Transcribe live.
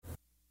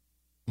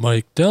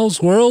Mike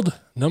Dell's World,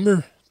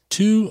 number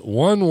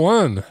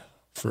 211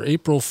 for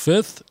April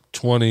 5th,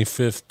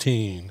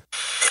 2015.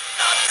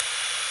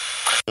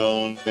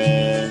 Don't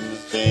bend the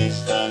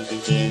space-time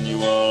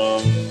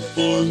continuum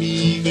for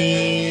me,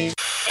 babe.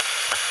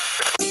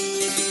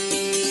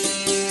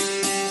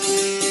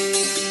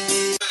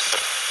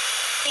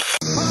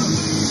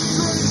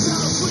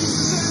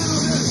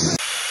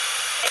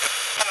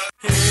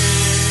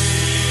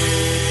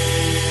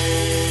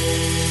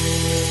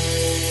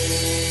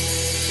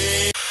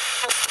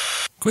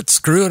 Quit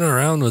screwing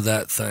around with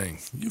that thing.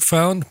 You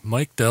found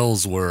Mike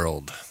Dell's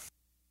World.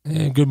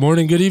 And good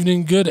morning, good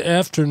evening, good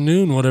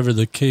afternoon, whatever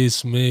the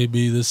case may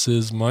be. This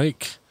is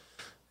Mike.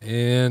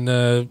 And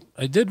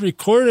I did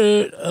record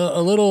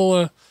a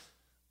little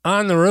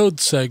on-the-road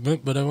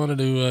segment, but I wanted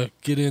to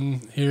get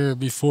in here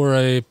before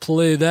I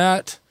play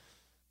that.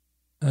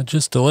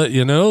 Just to let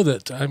you know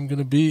that I'm going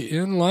to be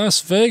in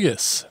Las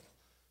Vegas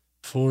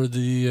for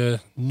the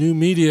New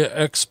Media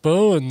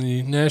Expo and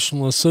the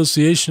National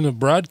Association of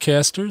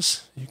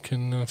Broadcasters. You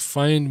can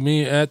find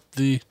me at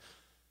the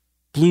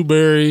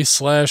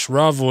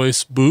Blueberry/Raw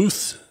Voice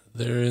booth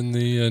there in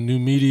the New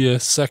Media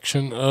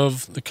section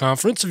of the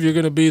conference. If you're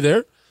going to be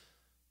there,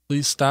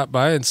 please stop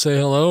by and say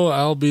hello.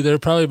 I'll be there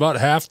probably about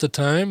half the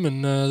time,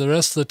 and the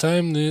rest of the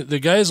time the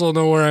guys will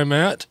know where I'm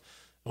at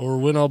or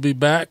when I'll be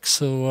back.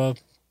 So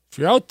if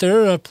you're out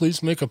there,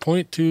 please make a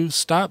point to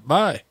stop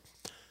by.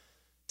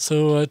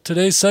 So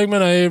today's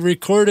segment I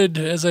recorded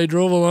as I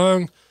drove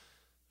along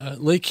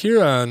Lake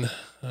Huron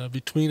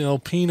between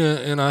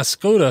Alpena and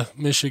Oscoda,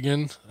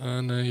 Michigan,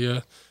 on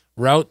a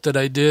route that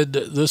I did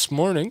this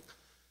morning,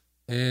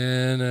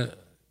 and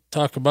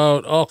talk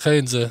about all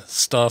kinds of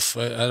stuff.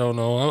 I don't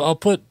know. I'll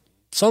put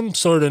some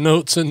sort of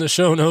notes in the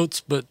show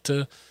notes, but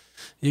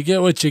you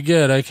get what you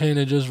get. I kind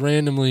of just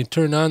randomly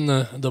turned on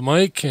the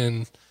mic,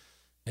 and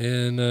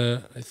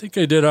I think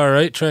I did all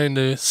right trying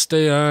to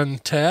stay on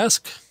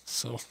task.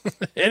 So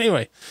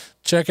anyway,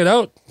 check it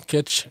out.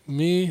 Catch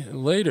me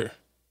later.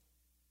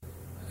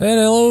 And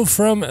hello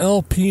from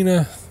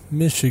Alpena,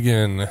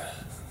 Michigan.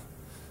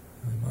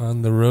 I'm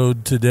on the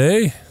road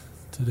today.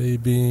 Today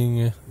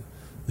being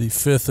the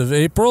 5th of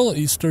April,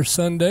 Easter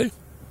Sunday.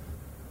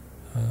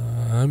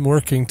 I'm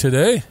working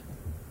today,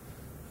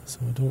 so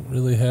I don't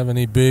really have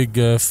any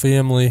big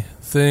family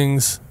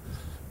things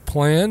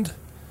planned.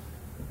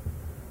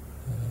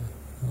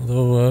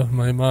 Although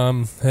my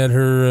mom had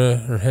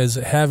her, or has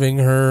having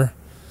her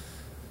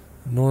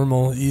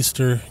normal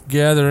Easter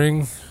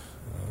gathering.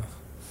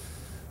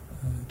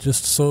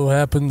 Just so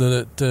happened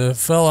that it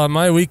fell on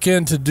my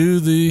weekend to do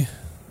the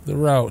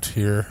route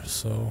here.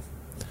 So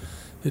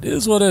it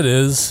is what it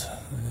is,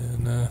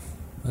 and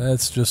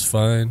that's just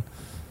fine.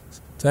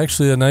 It's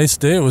actually a nice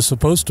day. It was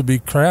supposed to be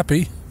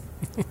crappy,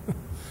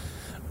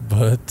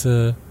 but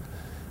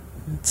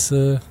it's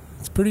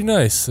pretty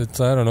nice. It's,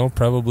 I don't know,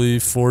 probably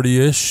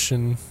 40-ish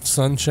and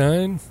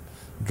sunshine,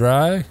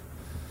 dry.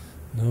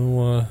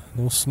 No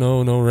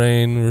snow, no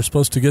rain. We were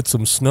supposed to get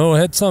some snow. I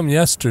had some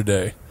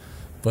yesterday,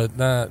 but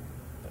not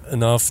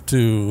enough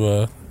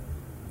to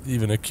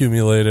even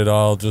accumulate it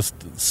all, just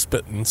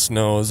spitting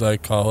snow, as I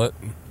call it.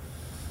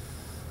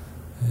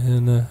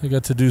 And I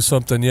got to do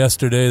something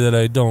yesterday that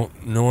I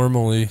don't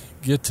normally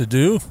get to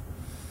do.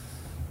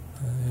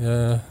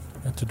 I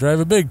got to drive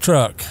a big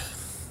truck.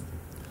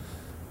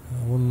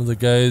 One of the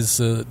guys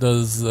that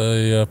does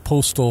a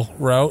postal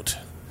route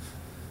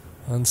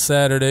on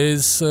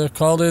Saturdays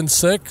called in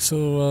sick,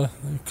 so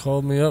they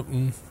called me up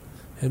and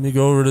had me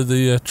go over to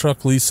the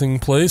truck leasing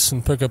place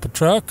and pick up a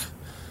truck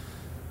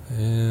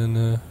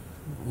and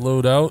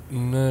load out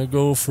and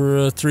go for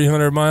a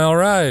 300-mile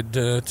ride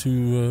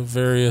to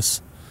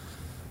various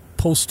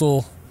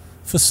postal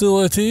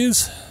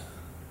facilities.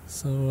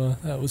 So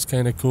that was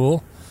kind of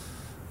cool.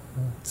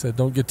 I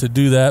don't get to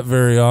do that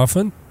very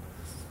often,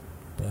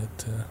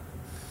 but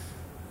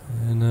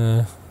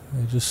I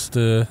just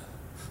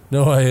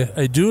no,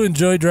 I do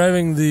enjoy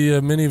driving the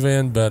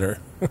minivan better.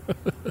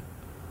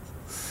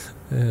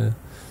 Yeah,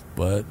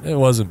 but it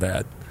wasn't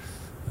bad.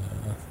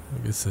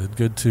 Like I said,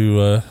 good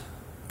to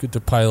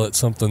pilot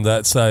something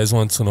that size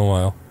once in a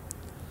while.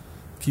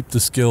 Keep the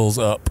skills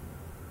up,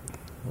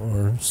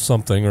 or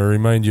something, or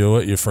remind you of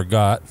what you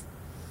forgot.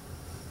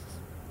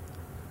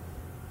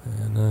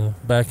 And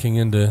backing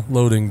into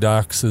loading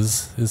docks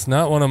is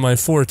not one of my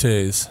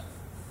fortes,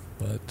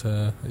 but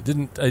I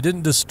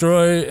didn't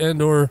destroy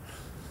and or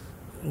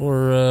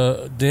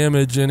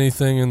damage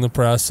anything in the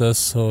process,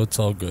 so it's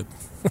all good.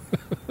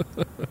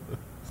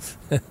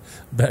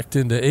 Backed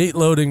into 8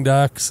 loading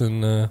docks,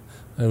 and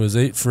I was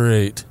 8 for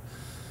 8.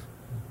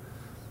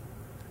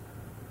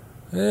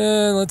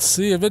 And let's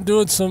see, I've been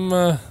doing some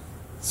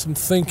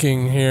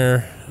thinking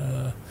here.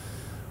 I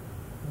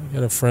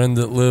got a friend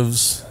that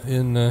lives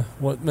in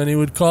what many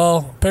would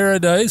call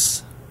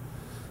paradise,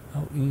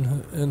 out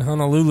in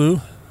Honolulu,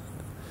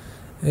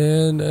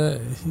 and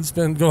he's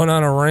been going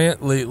on a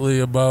rant lately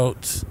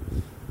about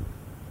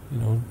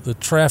the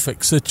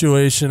traffic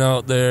situation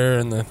out there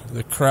and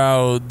the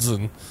crowds,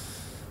 and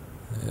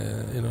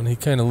and he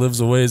kind of lives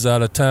a ways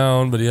out of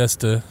town, but he has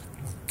to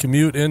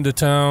commute into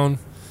town,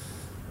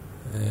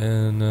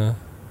 and I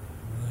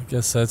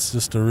guess that's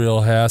just a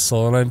real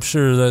hassle. And I'm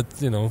sure that,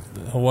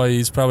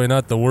 Hawaii's probably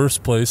not the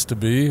worst place to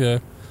be.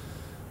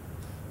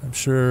 I'm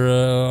sure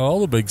all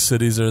the big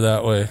cities are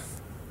that way.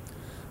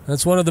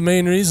 That's one of the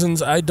main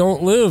reasons I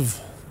don't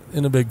live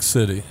in a big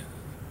city.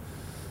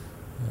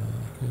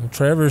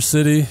 Traverse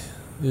City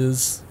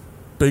is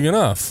big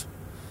enough.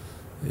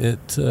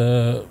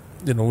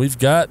 We've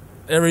got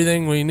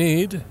everything we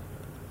need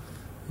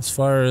as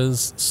far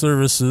as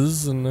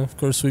services, and of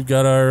course we've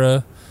got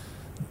our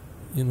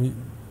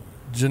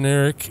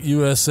generic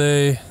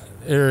USA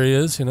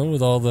areas,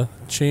 with all the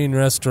chain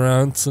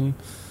restaurants and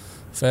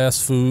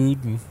fast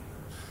food and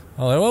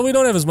all that. Well, we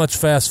don't have as much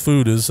fast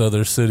food as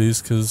other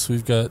cities because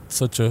we've got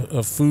such a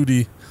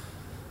foodie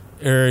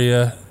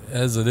area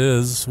as it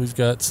is. We've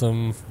got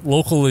some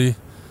locally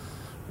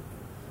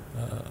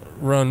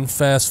run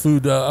fast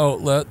food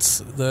outlets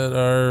that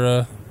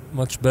are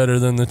much better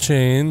than the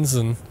chains,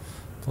 and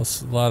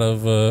plus a lot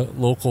of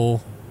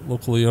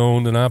locally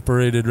owned and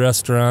operated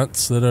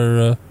restaurants that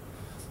are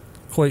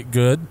quite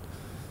good.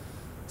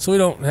 So we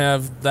don't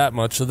have that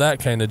much of that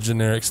kind of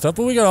generic stuff,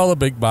 but we got all the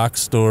big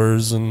box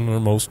stores, or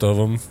most of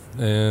them,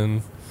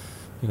 and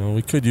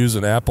we could use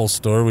an Apple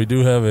store. We do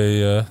have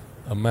a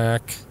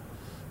Mac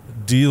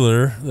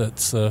dealer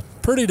that's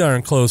pretty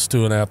darn close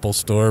to an Apple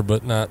store,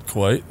 but not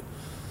quite.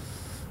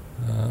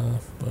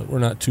 But we're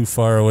not too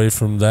far away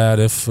from that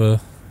if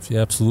you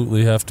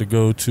absolutely have to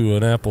go to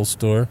an Apple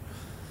store.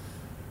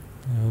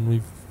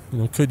 And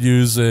we could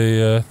use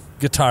a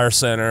Guitar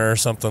Center or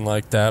something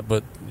like that,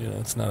 but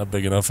it's not a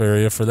big enough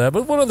area for that.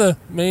 But one of the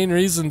main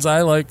reasons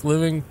I like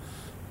living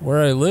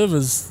where I live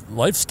is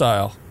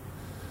lifestyle.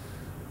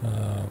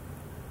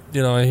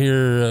 I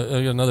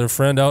hear another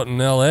friend out in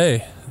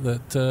L.A.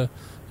 that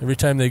every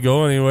time they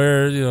go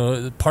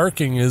anywhere,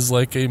 parking is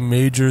like a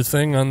major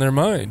thing on their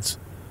minds.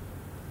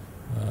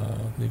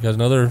 You got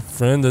another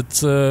friend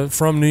that's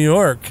from New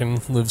York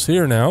and lives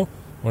here now.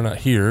 Well, not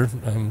here.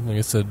 Like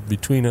I said,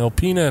 between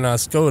Alpena and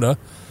Oscoda,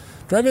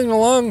 driving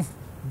along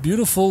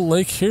beautiful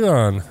Lake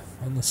Huron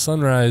on the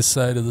Sunrise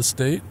side of the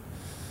state.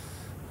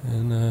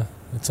 And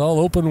it's all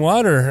open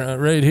water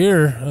right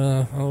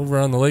here over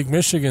on the Lake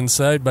Michigan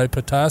side by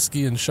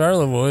Petoskey and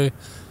Charlevoix.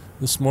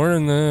 This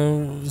morning,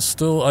 was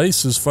still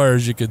ice as far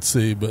as you could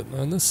see, but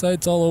on this side,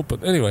 it's all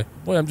open. Anyway,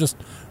 boy, I'm just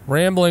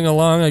rambling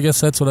along. I guess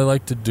that's what I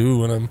like to do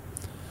when I'm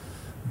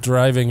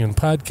driving and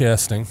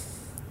podcasting.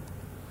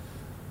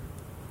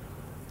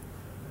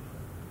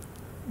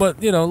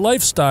 But,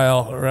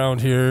 lifestyle around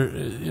here,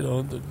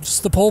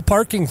 just the whole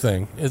parking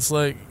thing. It's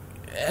like,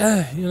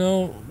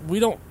 we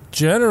don't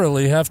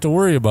generally have to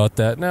worry about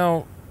that.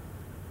 Now,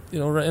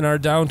 in our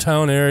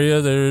downtown area,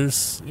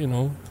 there's,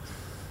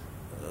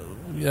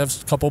 we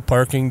have a couple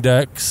parking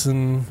decks,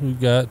 and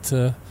we've got,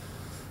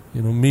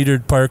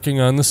 metered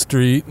parking on the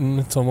street, and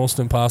it's almost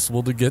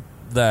impossible to get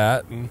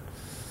that.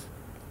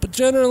 But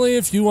generally,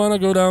 if you want to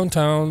go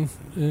downtown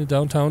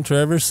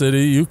Traverse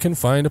City, you can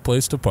find a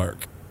place to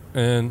park.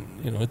 And,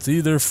 it's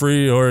either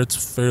free or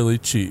it's fairly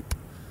cheap.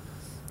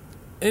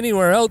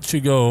 Anywhere else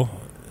you go,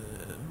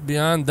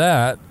 beyond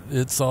that,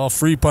 it's all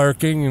free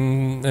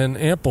parking and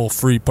ample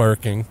free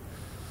parking.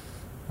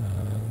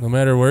 No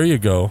matter where you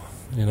go,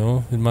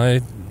 in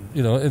my,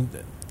 a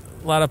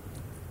lot of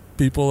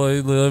people,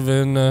 they live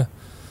in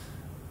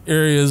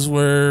areas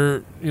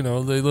where,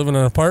 they live in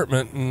an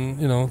apartment and,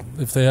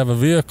 if they have a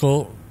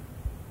vehicle,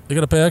 they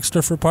got to pay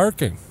extra for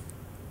parking.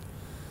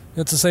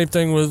 It's the same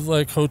thing with,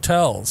 like,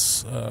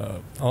 hotels.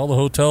 All the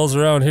hotels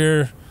around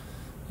here,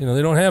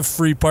 they don't have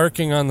free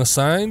parking on the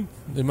sign.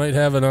 They might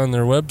have it on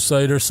their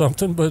website or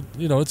something, but,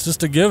 it's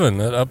just a given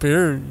that up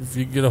here, if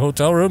you get a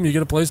hotel room, you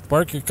get a place to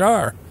park your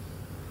car.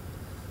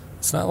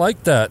 It's not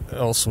like that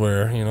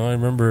elsewhere. I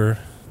remember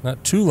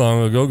not too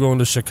long ago going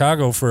to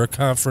Chicago for a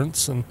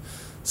conference and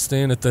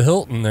staying at the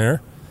Hilton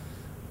there.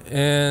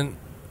 And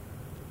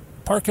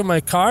parking my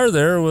car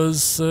there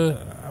was,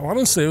 I want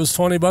to say it was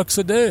 $20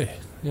 a day,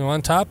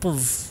 on top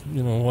of,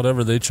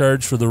 whatever they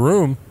charge for the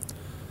room.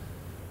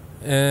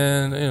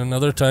 And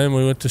another time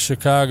we went to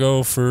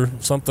Chicago for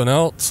something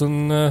else,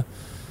 and,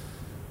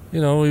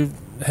 we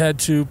had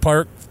to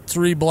park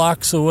 3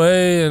 blocks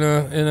away in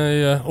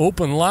a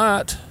open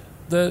lot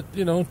that,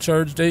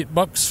 charged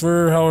 $8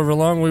 for however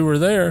long we were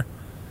there.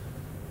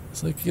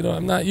 It's like,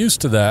 I'm not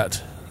used to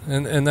that.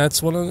 And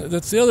that's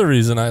the other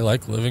reason I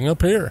like living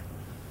up here.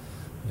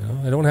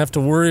 I don't have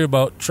to worry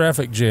about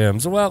traffic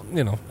jams. Well,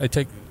 I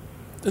take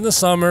in the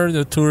summer,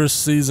 the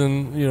tourist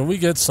season, we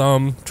get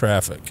some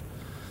traffic,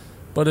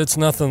 but it's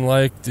nothing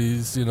like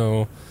these,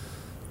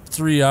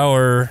 3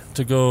 hour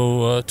to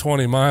go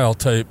 20 mile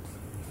type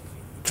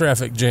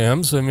traffic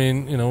jams. I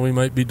mean, we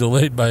might be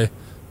delayed by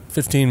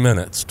 15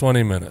 minutes,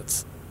 20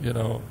 minutes,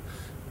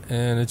 and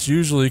it's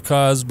usually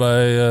caused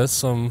by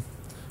some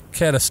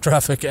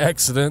catastrophic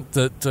accident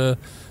that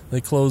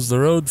they close the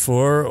road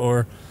for,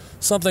 or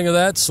something of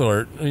that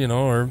sort,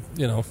 or,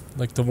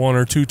 like the 1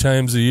 or 2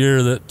 times a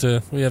year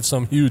that we have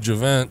some huge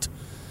event.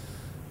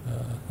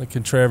 like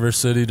in Traverse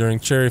City during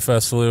Cherry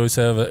Festival, they always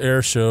have an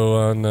air show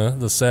on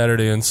the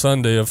Saturday and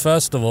Sunday of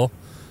festival.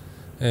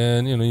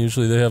 And,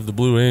 usually they have the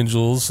Blue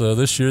Angels.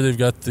 This year they've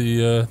got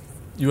the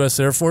U.S.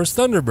 Air Force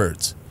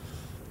Thunderbirds.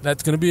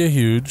 That's going to be a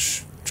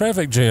huge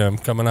traffic jam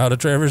coming out of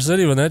Traverse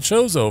City when that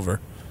show's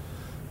over.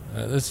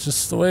 That's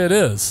just the way it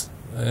is.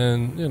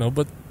 And,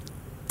 but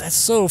that's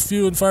so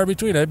few and far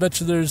between. I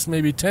bet you there's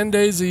maybe 10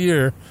 days a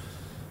year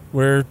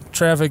where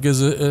traffic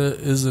is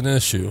an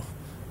issue.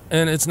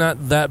 And it's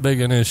not that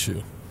big an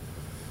issue.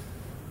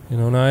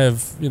 And I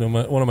have,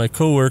 one of my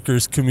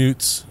coworkers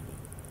commutes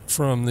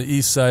from the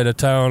east side of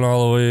town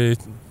all the way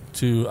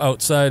to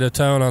outside of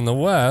town on the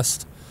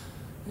west.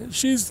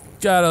 She's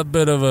got a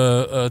bit of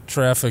a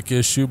traffic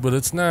issue, but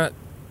it's not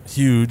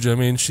huge. I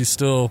mean, she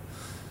still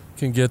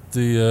can get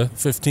the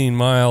 15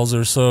 miles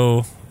or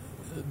so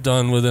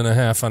done within a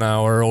half an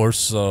hour or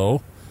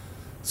so.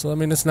 So, I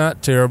mean, it's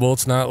not terrible.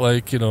 It's not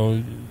like,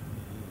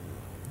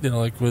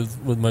 like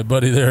with my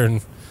buddy there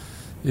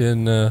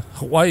in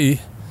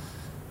Hawaii.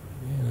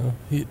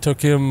 It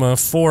took him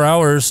 4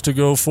 hours to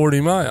go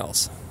 40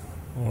 miles.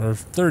 Or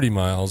 30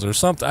 miles or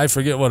something. I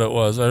forget what it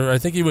was. I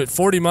think he went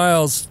 40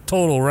 miles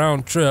total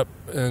round trip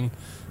and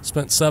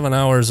spent 7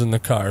 hours in the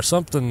car.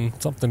 Something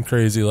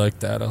crazy like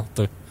that. I'll have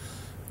to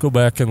go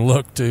back and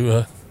look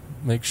to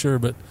make sure.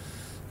 But,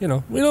 we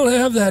don't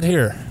have that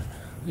here.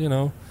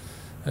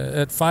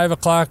 At 5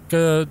 o'clock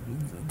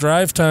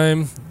drive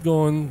time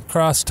going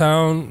across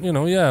town,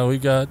 we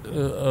got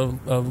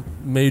a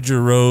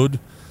major road.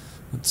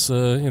 It's,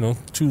 2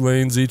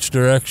 lanes each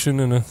direction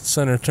and a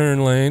center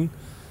turn lane.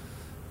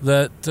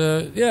 That,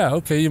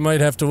 you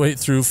might have to wait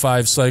through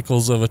 5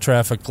 cycles of a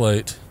traffic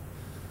light.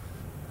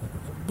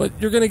 But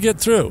you're going to get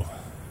through.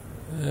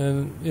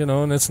 And,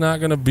 and it's not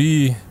going to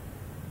be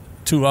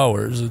 2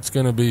 hours. It's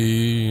going to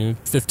be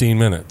 15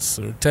 minutes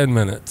or 10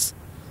 minutes,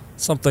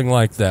 something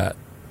like that.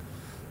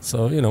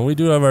 So, we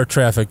do have our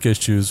traffic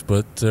issues,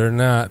 but they're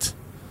not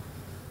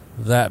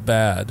that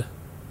bad.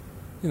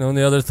 And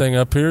the other thing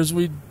up here is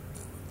we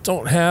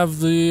don't have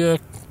the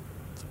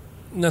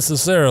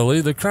necessarily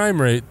the crime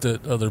rate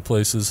that other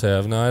places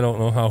have. Now, I don't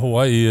know how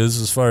Hawaii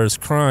is as far as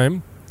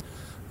crime,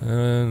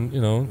 and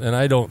and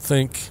I don't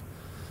think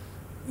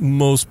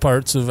most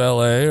parts of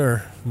LA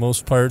or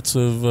most parts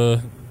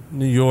of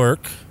New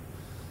York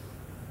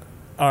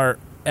are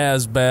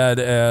as bad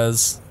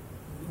as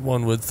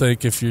one would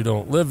think if you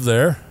don't live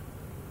there.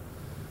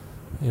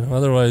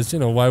 Otherwise,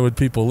 why would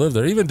people live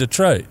there? Even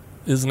Detroit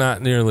is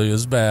not nearly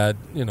as bad.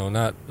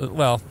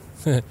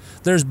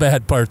 There's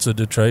bad parts of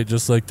Detroit,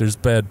 just like there's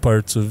bad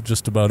parts of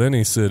just about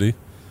any city.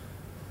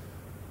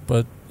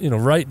 But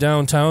right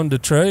downtown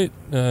Detroit,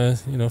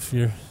 if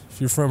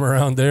you're from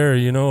around there,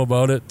 you know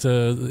about it.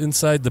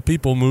 Inside the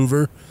People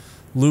Mover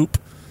loop,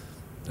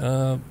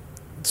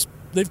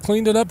 they've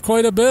cleaned it up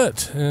quite a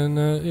bit, and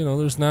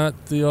there's not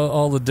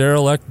all the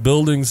derelict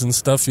buildings and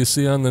stuff you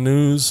see on the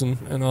news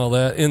and all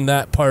that in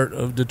that part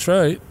of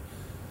Detroit.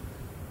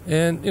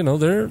 And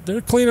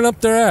they're cleaning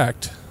up their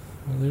act.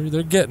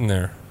 They're getting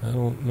there. I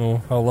don't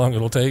know how long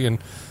it'll take, and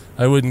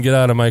I wouldn't get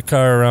out of my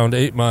car around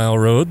 8 Mile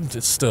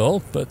Road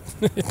still, but,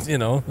 like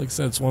I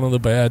said, it's one of the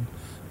bad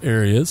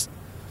areas.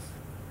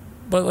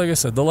 But like I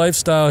said, the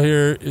lifestyle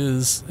here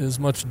is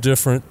much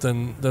different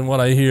than what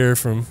I hear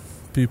from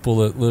people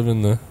that live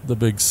in the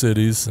big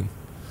cities. And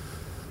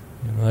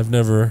I've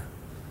never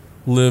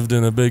lived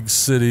in a big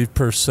city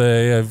per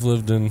se. I've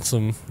lived in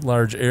some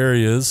large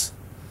areas.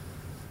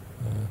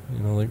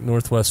 Like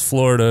Northwest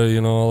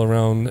Florida, all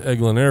around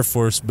Eglin Air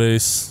Force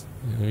Base.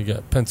 You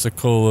got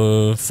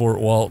Pensacola, Fort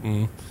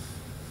Walton.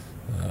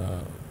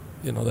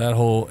 That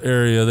whole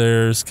area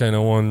there is kind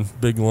of one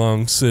big,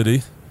 long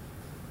city.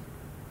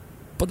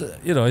 But,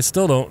 I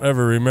still don't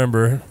ever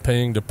remember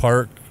paying to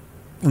park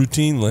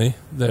routinely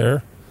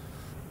there.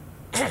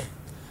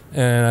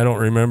 And I don't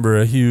remember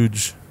a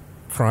huge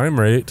crime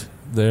rate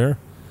there.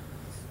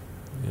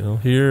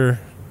 Here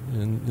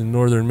in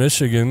northern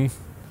Michigan,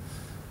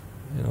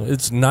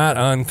 it's not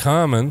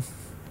uncommon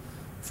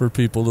for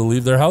people to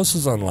leave their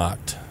houses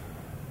unlocked.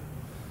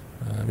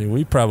 I mean,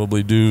 we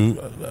probably do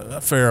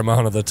a fair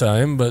amount of the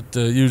time, but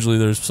usually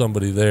there's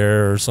somebody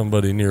there or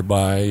somebody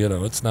nearby.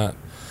 It's not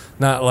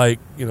like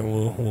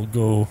we'll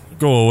go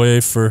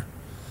away for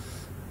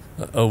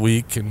a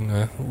week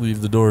and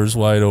leave the doors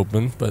wide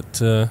open.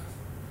 But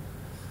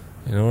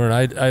and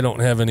I don't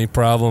have any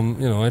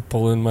problem. I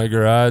pull in my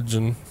garage,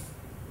 and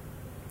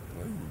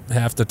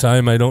half the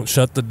time I don't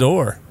shut the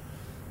door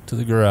to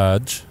the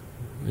garage.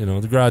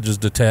 The garage is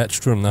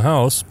detached from the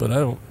house, but I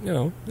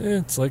don't,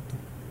 it's like,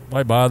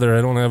 why bother?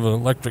 I don't have an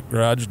electric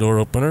garage door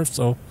opener,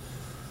 so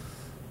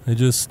I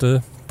just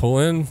pull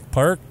in,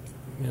 park.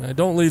 I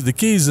don't leave the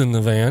keys in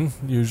the van,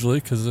 usually,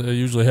 because I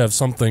usually have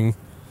something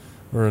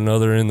or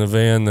another in the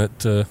van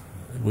that I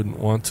wouldn't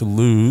want to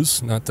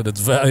lose. Not that it's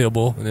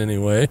valuable in any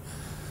way,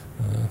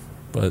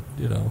 but,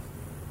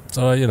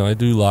 so, I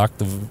do lock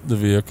the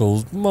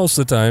vehicles most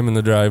of the time in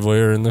the driveway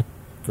or in the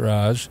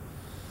garage.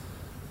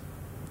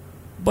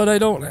 But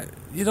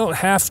you don't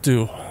have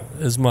to.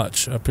 as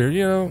much up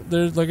here.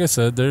 There's, like I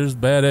said, there's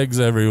bad eggs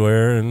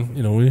everywhere, and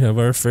we have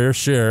our fair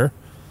share,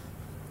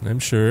 I'm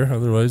sure.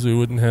 Otherwise we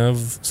wouldn't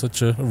have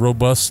such a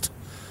robust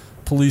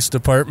police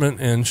department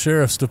and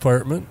sheriff's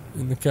department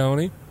in the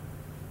county.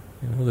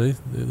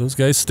 Those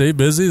guys stay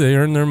busy, they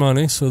earn their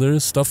money, so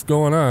there's stuff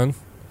going on.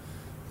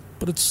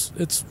 But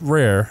it's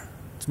rare.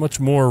 It's much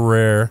more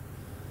rare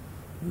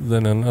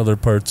than in other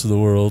parts of the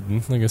world.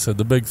 And like I said,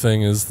 the big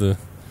thing is the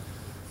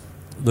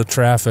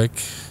traffic,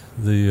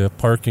 the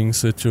parking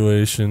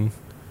situation.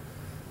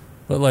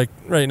 But like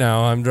right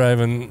now, I'm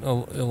driving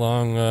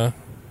along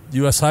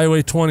U.S.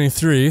 Highway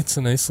 23. It's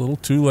a nice little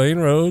 2-lane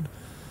road.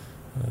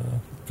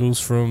 Goes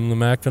from the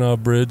Mackinac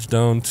Bridge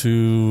down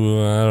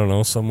to, I don't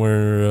know,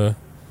 somewhere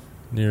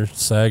near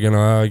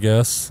Saginaw, I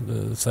guess,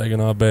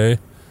 Saginaw Bay,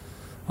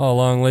 all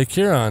along Lake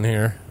Huron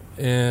here.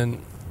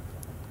 And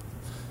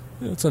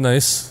it's a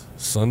nice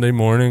Sunday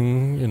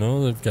morning.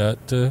 They've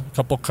got a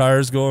couple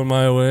cars going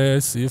my way. I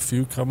see a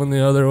few coming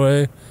the other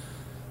way.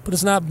 But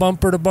it's not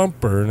bumper to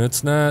bumper, and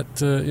it's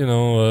not,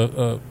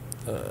 a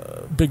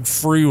big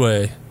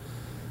freeway.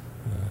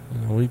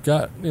 We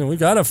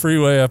got a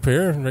freeway up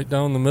here, right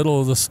down the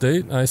middle of the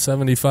state,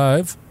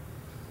 I-75,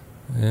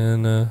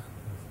 and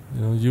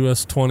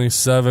US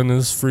 27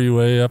 is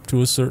freeway up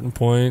to a certain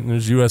point, and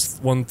there's US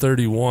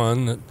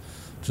 131 that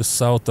just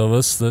south of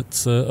us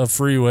that's a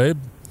freeway,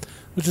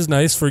 which is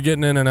nice for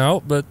getting in and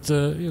out. But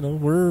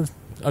we're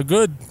a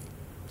good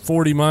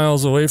 40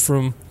 miles away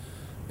from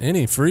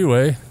any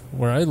freeway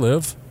where I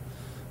live,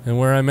 and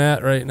where I'm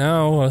at right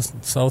now,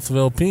 south of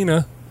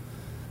Alpena.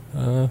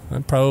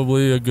 I'm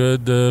probably a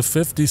good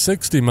 50,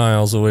 60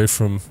 miles away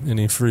from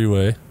any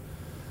freeway.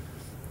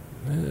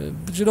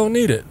 But you don't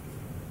need it.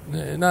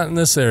 Not in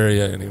this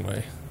area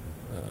anyway.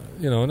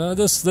 Now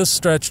this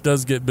stretch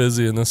does get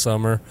busy in the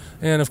summer.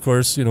 And of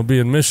course,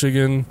 being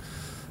Michigan,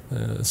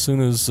 as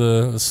soon as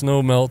the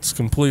snow melts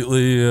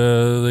completely,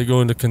 they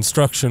go into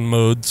construction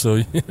mode. So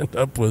you end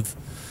up with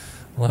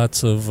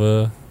lots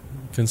of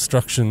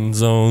construction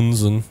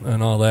zones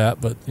and all that.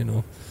 But,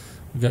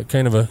 we got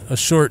kind of a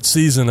short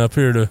season up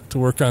here to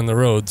work on the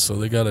road, so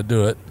they got to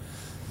do it.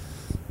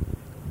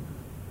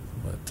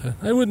 But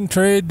I wouldn't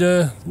trade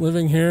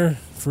living here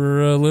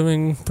for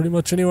living pretty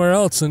much anywhere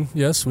else. And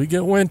yes, we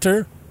get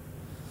winter,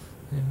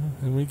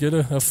 and we get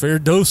a fair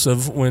dose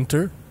of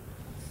winter.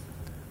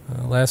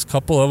 Last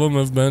couple of them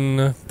have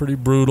been pretty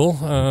brutal.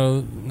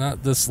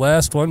 Not this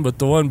last one, but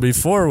the one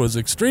before was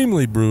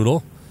extremely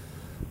brutal.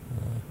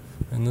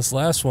 And this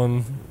last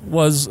one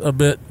was a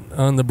bit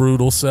on the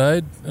brutal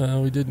side.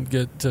 We didn't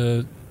get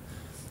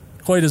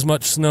quite as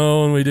much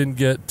snow, and we didn't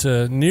get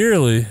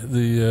nearly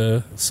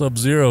the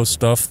sub-zero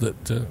stuff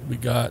that we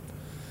got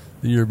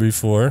the year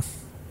before.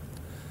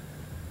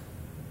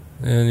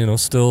 And,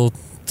 still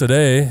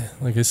today,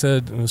 like I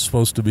said, it was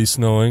supposed to be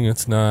snowing.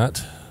 It's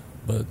not.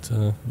 But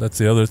that's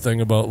the other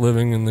thing about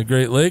living in the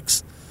Great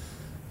Lakes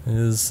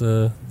is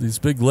these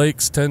big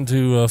lakes tend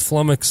to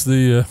flummox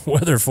the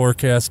weather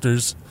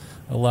forecasters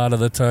a lot of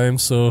the time,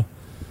 so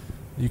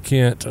you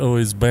can't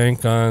always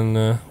bank on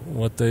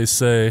what they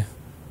say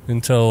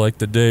until like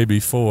the day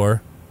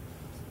before.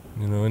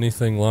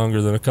 Anything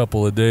longer than a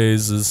couple of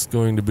days is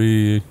going to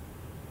be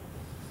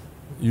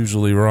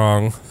usually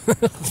wrong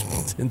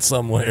in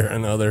some way or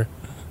another.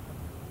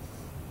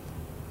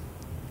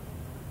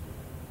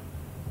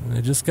 And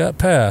I just got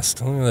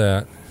past. Look at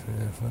that.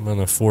 I'm on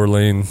a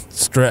 4-lane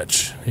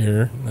stretch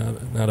here.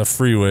 Not a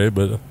freeway,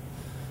 but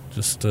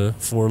just a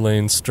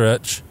 4-lane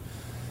stretch.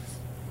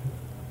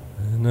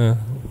 And a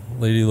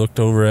lady looked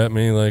over at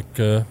me like,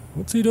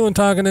 what's he doing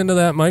talking into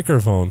that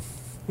microphone?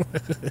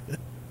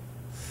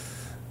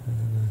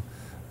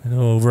 I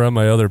know over on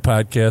my other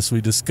podcast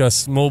we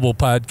discuss mobile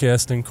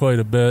podcasting quite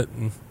a bit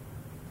and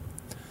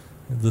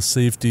the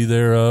safety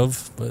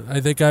thereof. But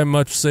I think I'm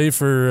much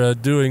safer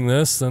doing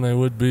this than I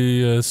would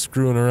be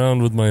screwing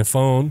around with my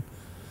phone.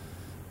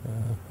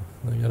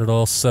 I got it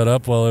all set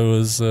up while I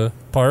was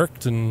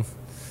parked and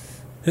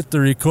hit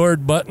the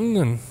record button,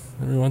 and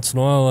every once in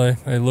a while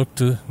I look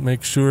to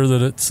make sure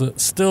that it's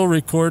still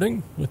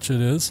recording, which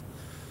it is.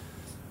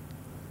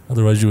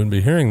 Otherwise you wouldn't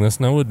be hearing this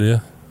now, would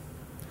you?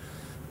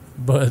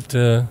 But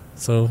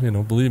so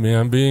believe me,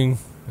 I'm being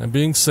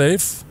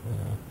safe,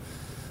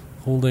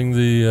 holding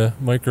the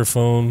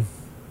microphone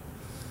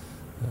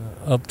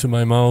up to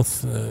my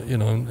mouth.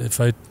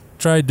 If I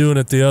tried doing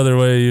it the other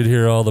way, you'd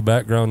hear all the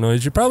background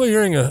noise. You're probably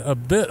hearing a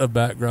bit of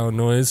background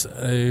noise.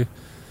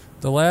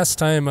 The last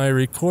time I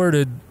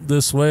recorded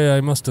this way, I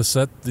must have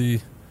set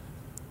the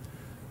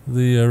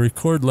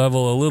record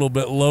level a little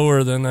bit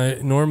lower than I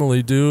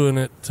normally do, and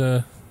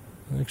it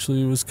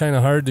actually was kind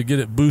of hard to get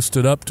it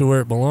boosted up to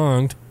where it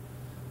belonged.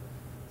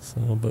 So,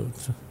 but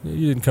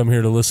you didn't come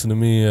here to listen to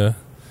me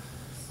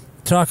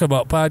talk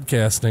about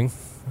podcasting.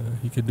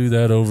 You could do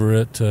that over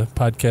at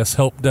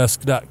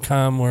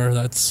podcasthelpdesk.com, where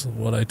that's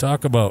what I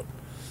talk about.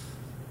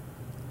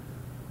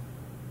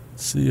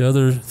 See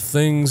other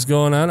things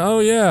going on. Oh,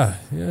 yeah.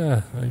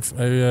 I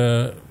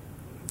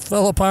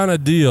fell upon a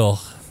deal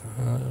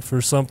for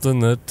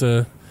something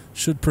that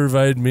should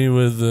provide me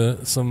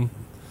with some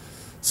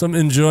some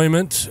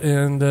enjoyment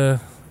and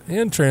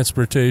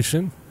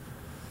transportation.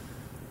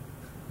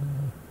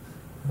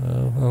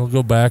 I'll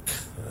go back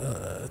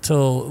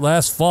till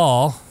last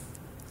fall.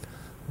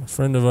 A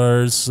friend of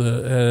ours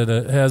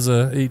has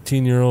a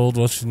 18-year-old,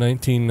 well, she's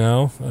 19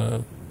 now,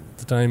 at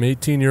the time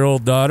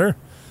 18-year-old daughter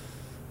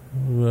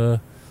who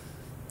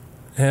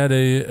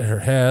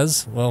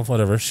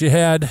she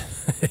had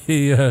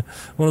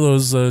one of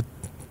those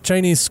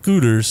Chinese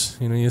scooters.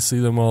 You see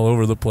them all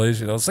over the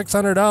place,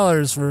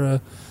 $600 for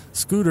a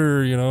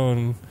scooter,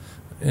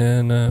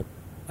 and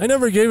I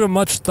never gave it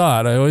much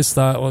thought. I always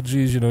thought, well,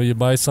 geez, you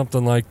buy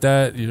something like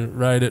that, you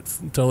ride it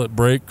until it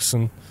breaks,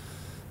 and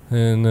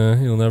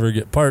you'll never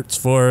get parts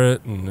for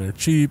it, and they're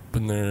cheap,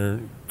 and they're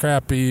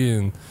crappy,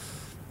 and,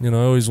 I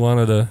always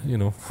wanted a,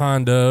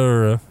 Honda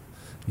or a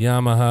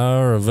Yamaha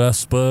or a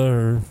Vespa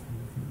or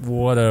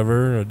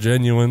whatever, a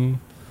Genuine,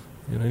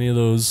 any of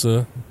those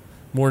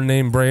more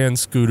name brand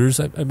scooters.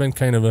 I've been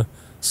kind of a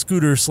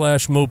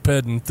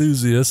scooter/moped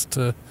enthusiast,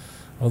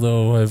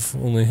 although I've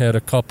only had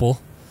a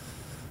couple.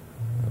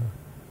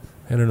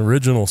 Had an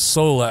original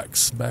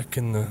Solex back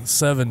in the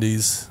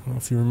 70s. I don't know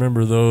if you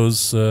remember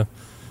those. The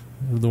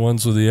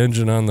ones with the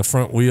engine on the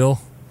front wheel.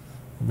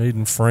 Made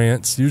in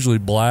France. Usually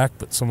black,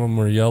 but some of them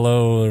were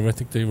yellow. I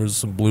think there were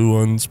some blue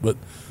ones, but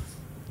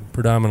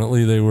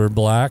predominantly they were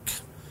black.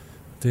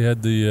 They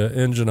had the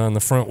engine on the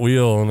front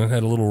wheel, and it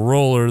had a little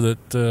roller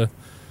that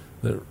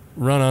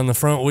run on the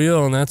front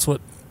wheel, and that's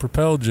what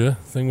propelled you. The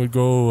thing would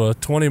go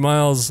 20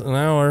 miles an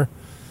hour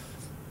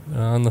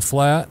on the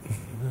flat,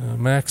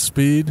 max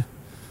speed.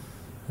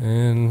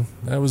 And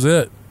that was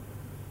it.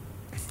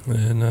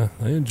 And I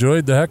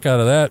enjoyed the heck out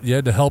of that. You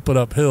had to help it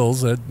up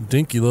hills. That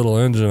dinky little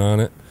engine on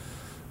it.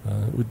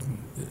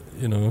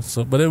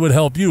 But it would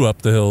help you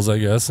up the hills, I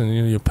guess. And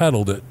you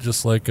pedaled it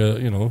just like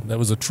that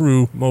was a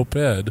true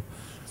moped.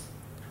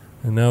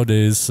 And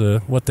nowadays,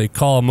 what they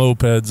call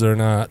mopeds are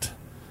not.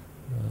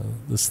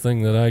 This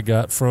thing that I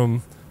got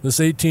from this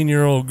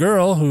 18-year-old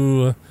girl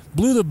who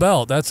blew the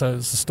belt. That's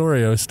the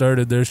story I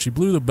started there. She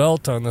blew the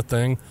belt on the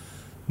thing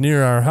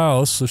near our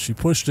house, so she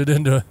pushed it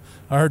into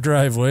our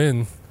driveway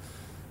and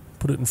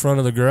put it in front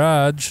of the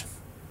garage,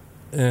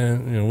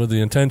 and with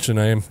the intention,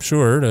 I am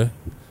sure, to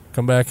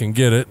come back and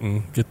get it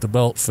and get the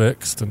belt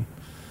fixed and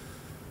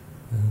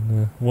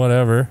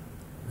whatever.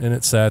 And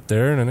it sat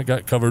there, and then it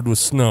got covered with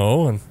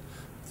snow, and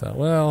I thought,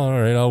 well, all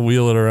right, I'll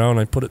wheel it around.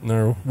 I put it in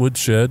our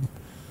woodshed.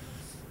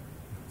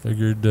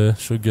 Figured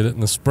she'll get it in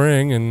the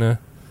spring, and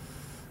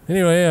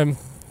anyway, I'm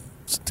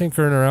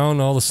tinkering around.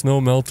 All the snow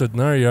melted in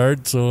our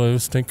yard, so I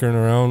was tinkering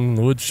around in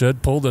the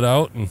woodshed, pulled it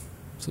out, and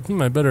said,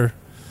 I better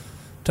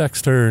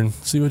text her and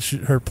see what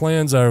her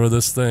plans are with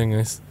this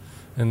thing.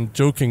 And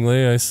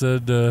jokingly, I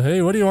said,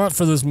 hey, what do you want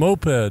for this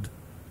moped?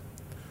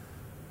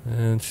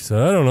 And she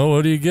said, I don't know,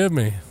 what do you give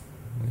me?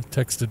 I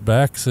texted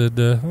back, said,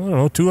 I don't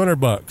know,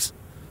 $200.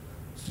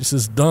 She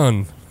says,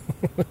 done.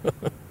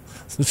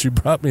 So she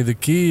brought me the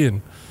key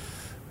and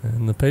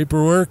the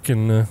paperwork,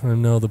 and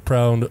I'm now the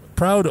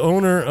proud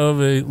owner of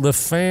a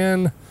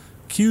Lefan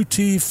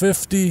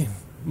QT50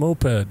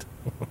 moped.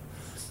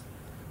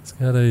 It's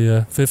got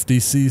a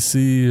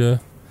 50cc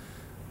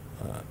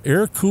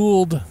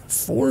air-cooled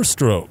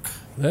 4-stroke.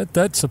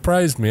 That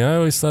surprised me. I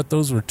always thought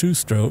those were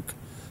 2-stroke.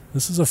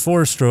 This is a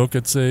 4-stroke.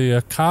 It's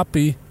a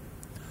copy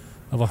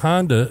of a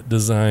Honda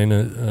design,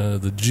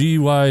 the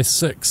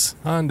GY6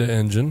 Honda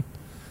engine,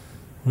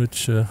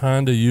 which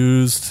Honda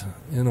used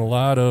in a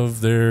lot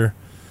of their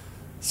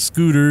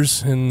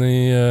scooters in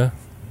the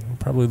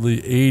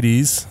probably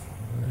 80s,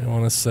 I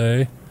want to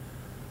say.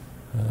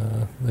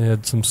 They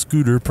had some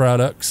scooter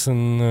products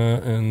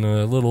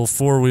and little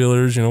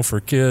four-wheelers,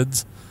 for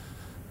kids,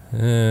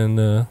 and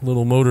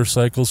little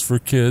motorcycles for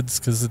kids,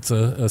 because it's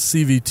a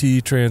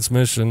CVT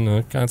transmission,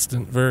 a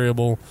constant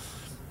variable,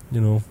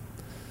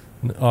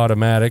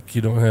 automatic.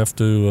 You don't have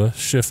to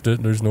shift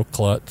it. There's no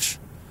clutch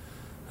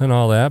and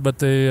all that. But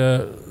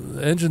the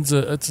engine's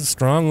it's a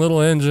strong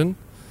little engine.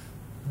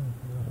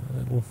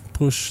 It'll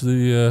push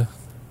the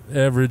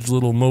average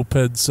little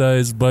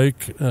moped-sized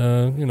bike,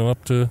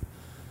 up to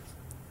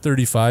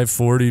 35,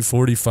 40,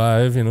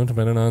 45,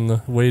 depending on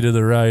the weight of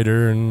the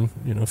rider and,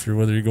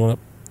 whether you're going up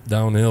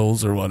down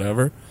hills or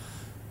whatever.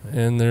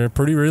 And they're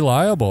pretty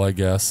reliable, I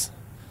guess.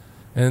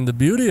 And the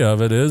beauty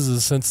of it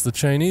is since the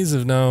Chinese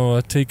have now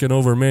taken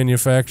over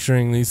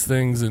manufacturing these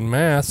things in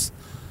mass,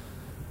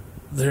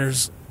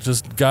 there's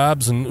just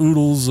gobs and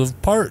oodles of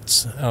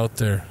parts out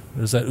there.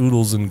 There's that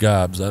oodles and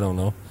gobs, I don't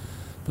know.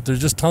 But there's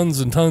just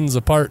tons and tons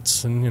of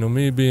parts. And,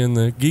 me being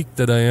the geek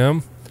that I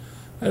am,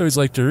 I always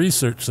like to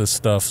research this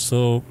stuff.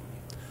 So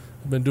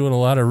I've been doing a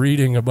lot of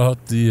reading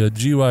about the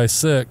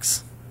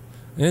GY6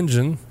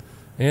 engine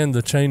and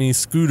the Chinese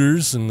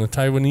scooters and the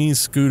Taiwanese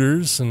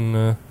scooters.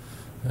 And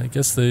I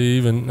guess they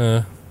even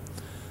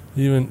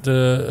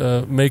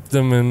make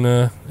them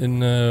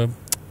in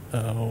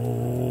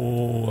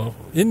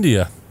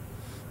India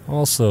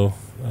also,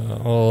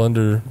 all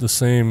under the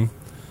same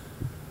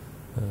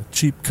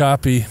cheap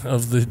copy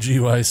of the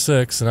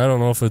GY6, and I don't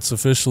know if it's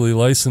officially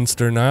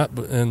licensed or not,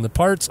 and the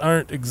parts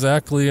aren't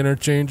exactly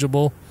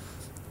interchangeable,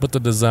 but the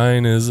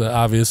design is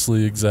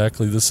obviously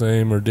exactly the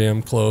same or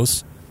damn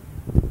close.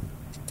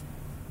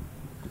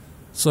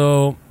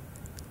 So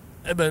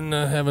I've been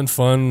having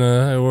fun.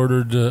 I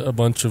ordered a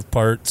bunch of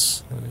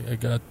parts. I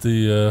got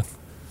the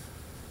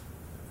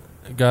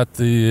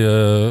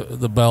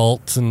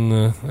belt, and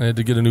I had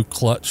to get a new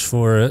clutch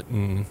for it,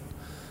 and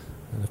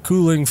a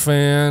cooling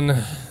fan,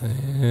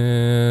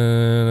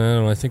 and I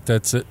don't know, I think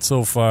that's it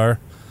so far.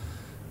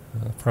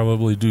 I'll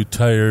probably do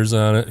tires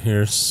on it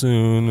here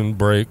soon, and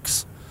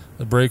brakes.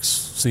 The brakes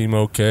seem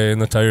okay, and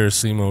the tires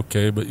seem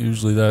okay, but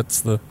usually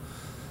that's the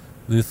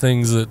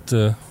things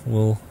that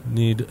will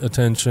need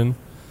attention.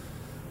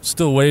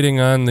 Still waiting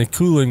on the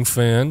cooling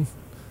fan.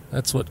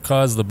 That's what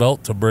caused the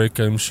belt to break,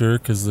 I'm sure,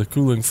 because the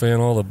cooling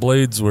fan, all the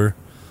blades were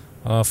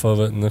off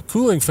of it, and the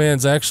cooling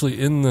fan's actually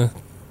in the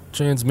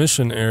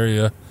transmission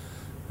area,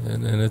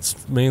 and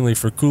it's mainly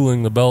for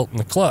cooling the belt and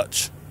the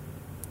clutch.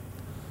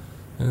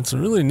 And it's a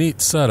really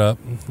neat setup.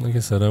 Like I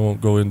said, I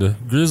won't go into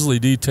grisly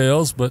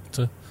details,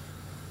 but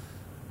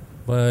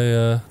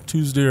by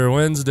Tuesday or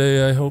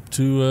Wednesday, I hope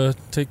to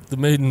take the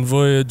maiden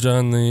voyage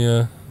on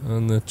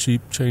the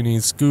cheap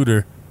Chinese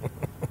scooter.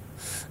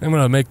 I'm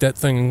going to make that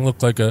thing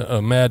look like a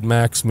Mad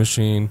Max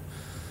machine.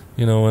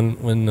 You know,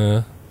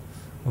 when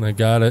I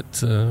got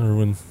it, or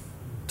when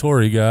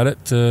Tori got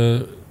it,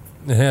 it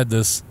had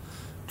this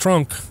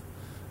trunk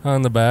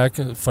on the back,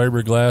 a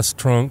fiberglass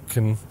trunk,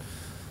 and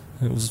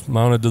it was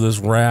mounted to this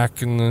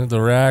rack, and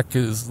the rack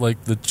is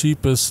like the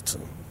cheapest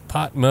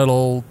pot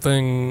metal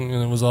thing,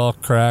 and it was all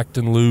cracked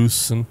and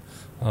loose and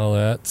all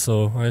that.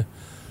 So I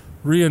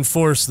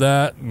reinforced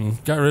that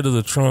and got rid of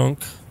the trunk,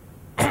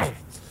 and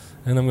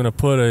I'm going to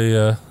put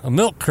a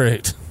milk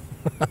crate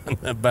on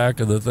the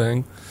back of the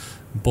thing,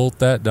 bolt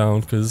that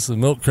down, because the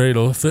milk crate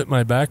will fit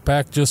my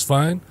backpack just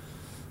fine,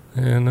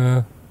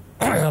 and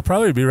I'll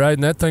probably be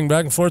riding that thing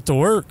back and forth to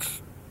work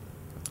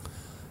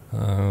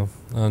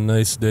on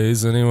nice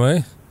days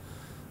anyway.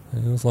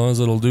 And as long as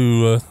it'll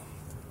do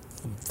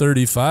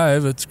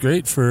 35, it's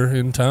great for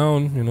in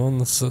town, you know, on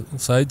the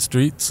side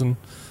streets and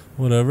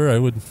whatever. I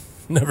would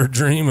never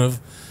dream of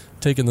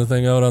taking the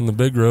thing out on the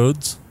big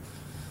roads.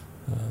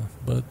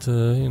 But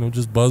you know,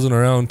 just buzzing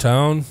around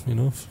town, you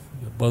know, if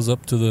you buzz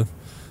up to the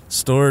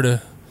store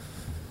to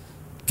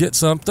get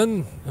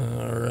something,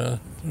 or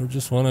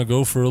just want to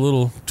go for a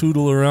little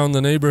tootle around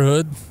the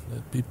neighborhood,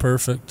 that'd be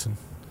perfect. And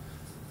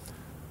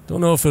don't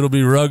know if it'll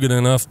be rugged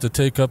enough to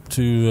take up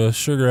to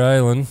Sugar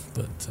Island,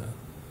 but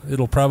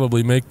it'll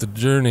probably make the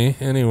journey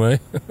anyway.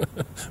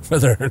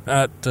 Whether or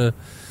not you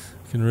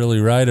can really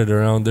ride it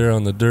around there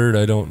on the dirt,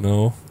 I don't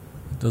know.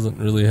 It doesn't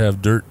really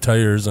have dirt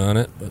tires on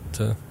it,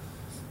 but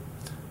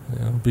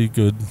yeah, it'll be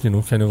good, you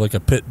know, kind of like a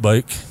pit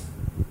bike.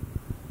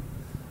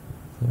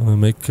 I'm going to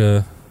make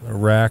a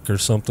rack or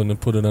something to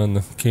put it on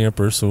the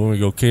camper, so when we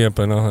go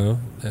camping,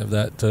 I'll have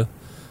that to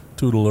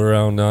tootle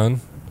around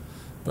on.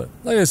 But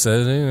like I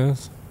said, you know,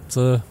 it's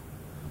a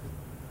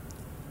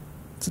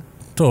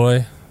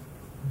toy,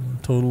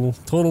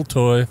 total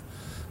toy.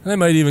 And I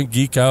might even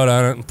geek out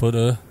on it and put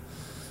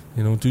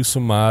do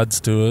some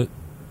mods to it.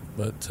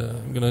 But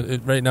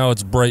right now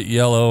it's bright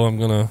yellow. I'm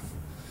gonna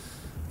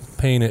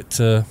paint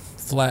it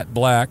flat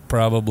black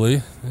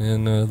probably,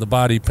 and the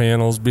body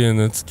panels, being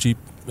it's cheap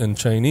and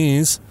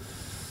Chinese,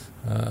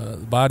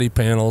 the body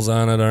panels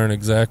on it aren't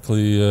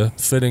exactly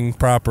fitting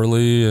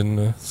properly,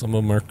 and some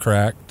of them are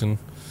cracked and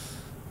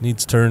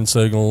needs turn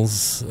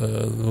signals.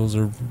 Those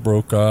are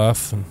broke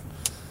off, and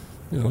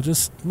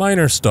just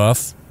minor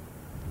stuff.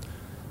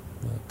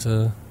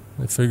 But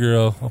I figure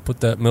I'll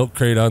put that milk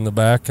crate on the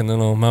back, and then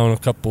I'll mount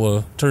a couple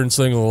of turn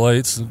signal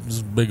lights,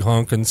 just a big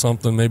honking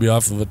something, maybe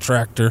off of a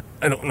tractor.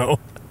 I don't know.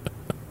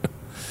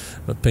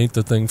 But paint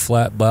the thing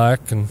flat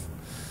black, and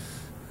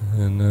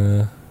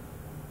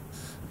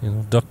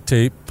duct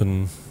tape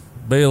and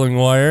baling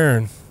wire,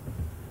 and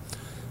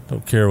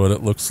don't care what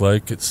it looks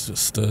like. It's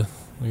just like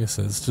I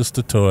said, it's just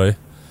a toy,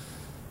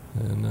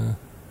 and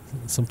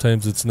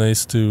sometimes it's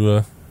nice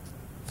to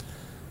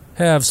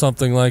have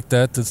something like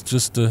that that's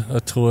just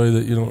a toy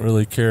that you don't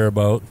really care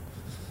about.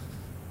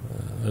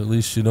 At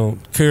least you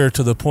don't care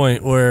to the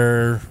point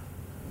where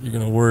you're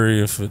going to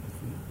worry if it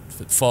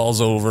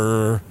falls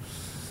over or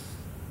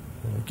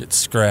gets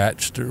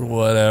scratched or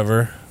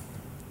whatever.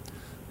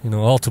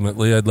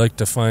 Ultimately, I'd like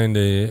to find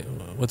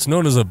what's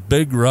known as a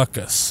big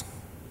ruckus.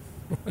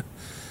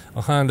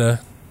 A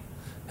Honda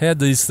had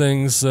these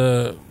things,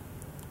 I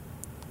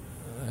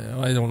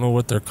don't know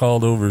what they're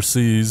called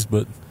overseas,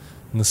 but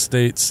in the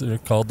States they're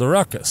called the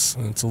Ruckus.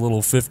 And it's a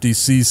little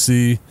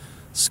 50cc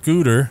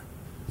scooter,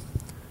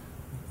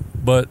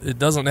 but it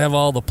doesn't have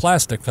all the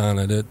plastic on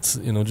it. It's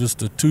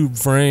just a tube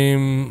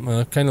frame,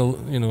 it's kind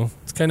of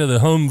the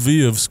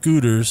Humvee of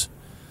scooters,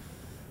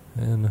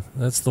 and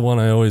that's the one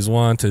I always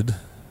wanted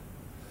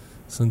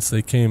since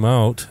they came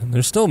out. And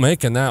they're still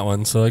making that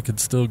one, so I could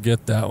still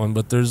get that one.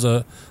 But there's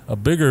a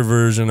bigger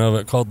version of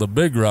it called the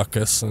Big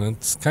Ruckus, and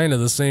it's kind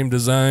of the same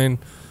design,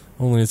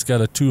 only it's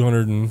got a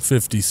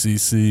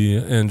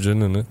 250cc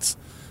engine, and it's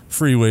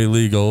freeway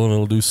legal, and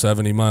it'll do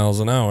 70 miles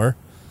an hour.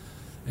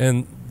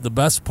 And the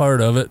best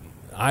part of it,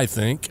 I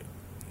think,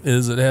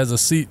 is it has a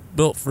seat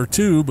built for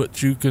two,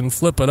 but you can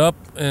flip it up,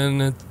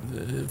 and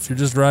if you're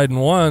just riding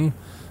one,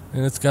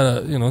 and it's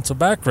got it's a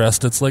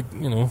backrest. It's like,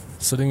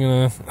 sitting in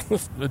a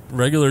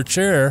regular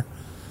chair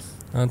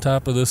on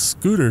top of this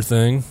scooter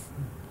thing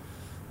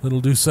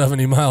that'll do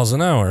 70 miles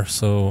an hour.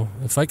 So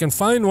if I can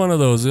find one of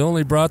those, they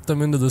only brought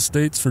them into the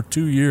States for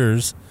 2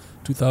 years,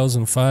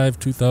 2005,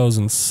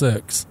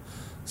 2006.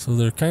 So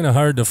they're kind of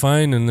hard to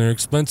find, and they're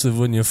expensive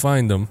when you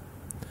find them.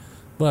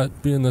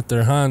 But being that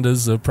they're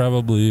Hondas, they'll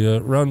probably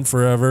run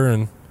forever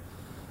and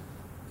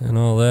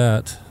all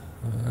that.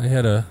 I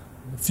had a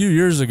few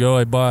years ago,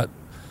 I bought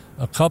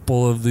a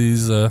couple of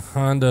these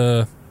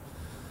Honda,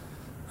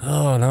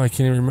 now I can't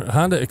even remember,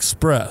 Honda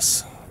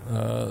Express.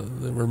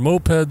 They were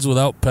mopeds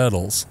without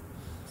pedals.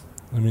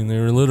 I mean, they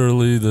were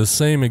literally the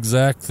same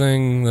exact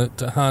thing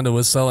that Honda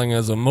was selling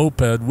as a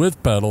moped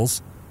with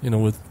pedals,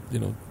 with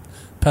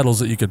pedals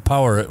that you could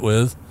power it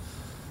with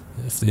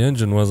if the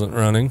engine wasn't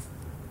running.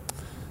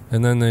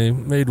 And then they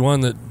made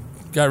one that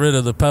got rid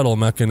of the pedal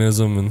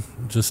mechanism and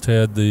just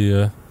had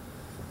the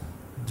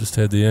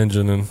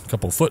engine and a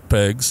couple foot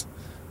pegs.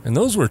 And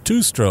those were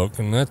two-stroke,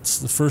 and that's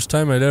the first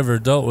time I'd ever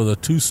dealt with a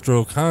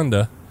two-stroke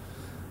Honda.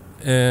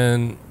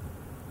 And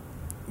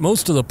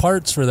most of the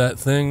parts for that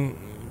thing,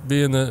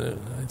 being that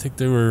I think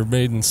they were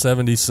made in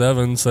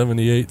 77,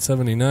 78,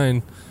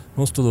 79,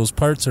 most of those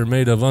parts are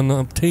made of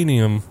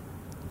unobtainium.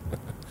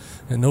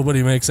 And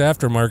nobody makes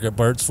aftermarket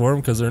parts for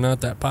them because they're not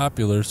that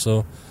popular.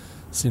 So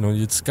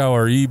you'd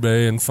scour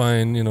eBay and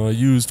find, a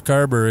used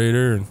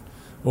carburetor and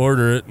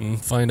order it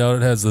and find out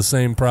it has the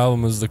same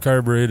problem as the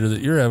carburetor that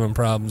you're having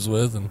problems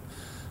with. And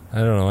I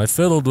don't know, I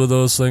fiddled with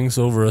those things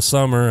over a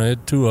summer. I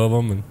had 2 of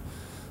them, and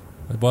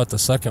I bought the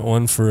second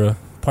one for a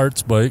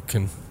parts bike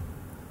and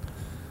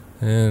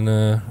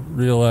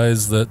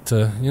realized that,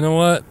 you know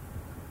what,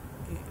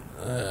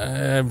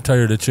 I'm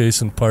tired of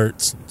chasing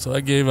parts. So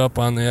I gave up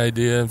on the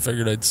idea and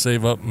figured I'd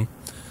save up and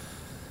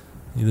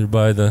either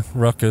buy the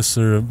Ruckus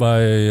or buy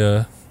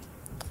a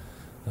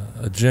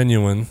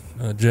genuine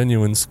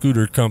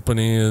scooter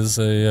company. Is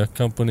a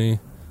company.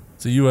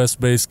 It's a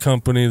U.S.-based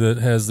company that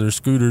has their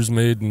scooters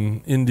made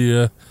in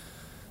India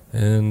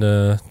and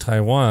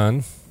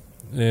Taiwan,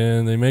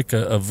 and they make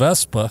a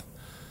Vespa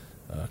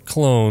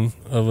clone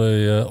of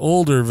a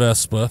older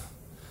Vespa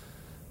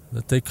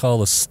that they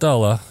call a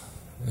Stella,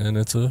 and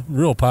it's a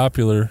real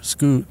popular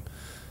scooter.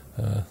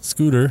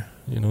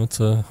 It's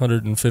a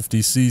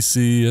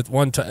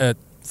 150cc. At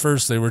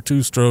first they were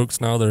 2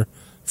 strokes. Now they're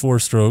 4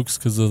 strokes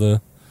because of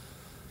the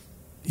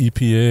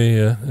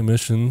EPA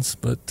emissions.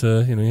 But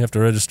you have to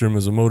register them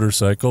as a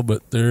motorcycle.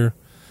 But they're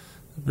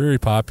very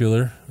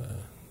popular.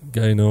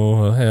 Guy I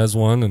know has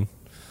one, and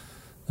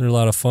they're a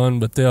lot of fun.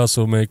 But they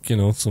also make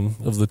some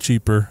of the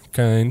cheaper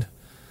kind.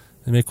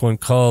 They make one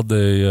called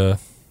a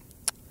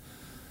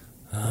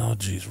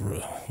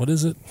what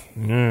is it?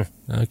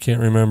 I can't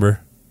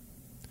remember.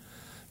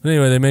 But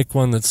anyway, they make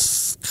one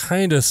that's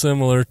kind of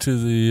similar to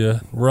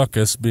the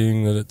Ruckus,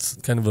 being that it's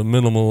kind of a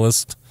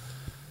minimalist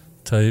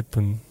type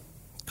and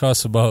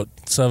costs about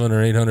 $700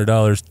 or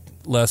 $800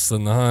 less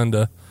than the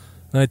Honda.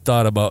 And I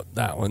thought about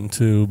that one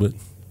too, but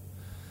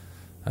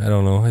I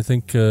don't know. I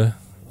think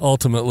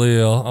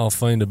ultimately I'll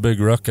find a big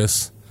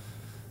Ruckus,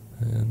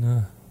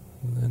 and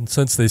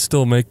since they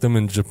still make them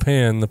in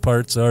Japan, the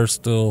parts are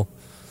still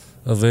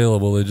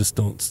available. They just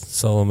don't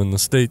sell them in the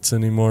States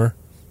anymore.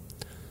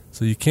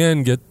 So you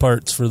can get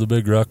parts for the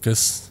big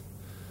Ruckus.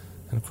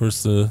 And, of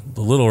course, the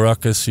little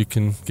Ruckus you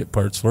can get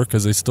parts for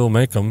because they still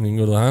make them. You can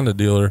go to the Honda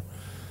dealer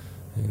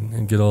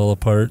and get all the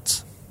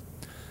parts.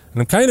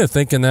 And I'm kind of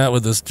thinking that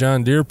with this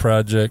John Deere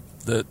project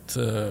that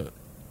the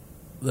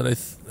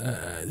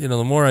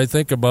more I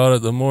think about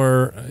it, the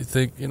more I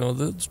think,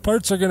 those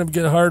parts are going to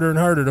get harder and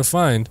harder to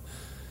find.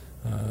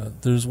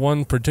 There's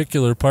one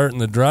particular part in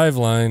the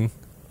driveline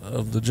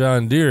of the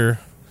John Deere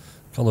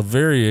called a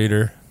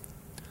variator.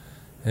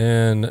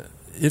 And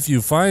if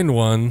you find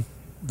one,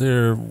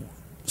 they're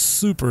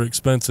super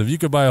expensive. You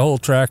could buy a whole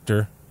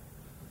tractor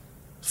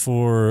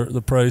for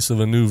the price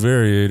of a new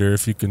variator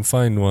if you can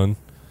find one.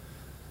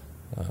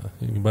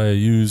 You can buy a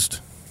used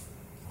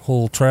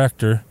whole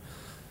tractor,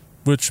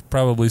 which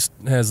probably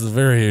has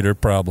the variator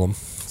problem.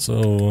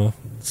 So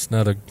it's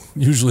not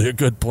usually a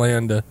good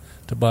plan to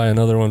buy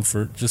another one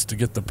just to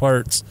get the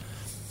parts.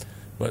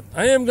 But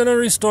I am going to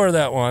restore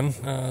that one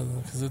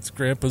because it's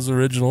Grandpa's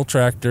original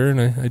tractor,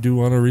 and I do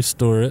want to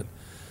restore it.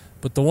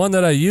 But the one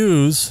that I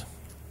use,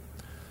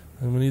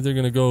 I'm either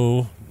going to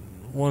go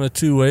one of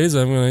 2 ways.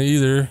 I'm going to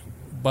either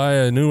buy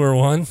a newer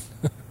one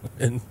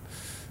and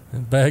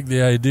bag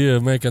the idea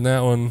of making that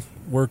one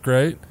work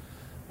right,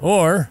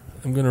 or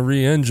I'm going to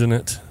re-engine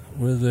it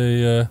with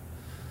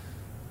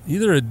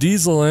either a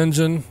diesel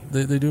engine.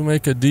 They do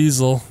make a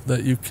diesel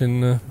that you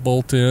can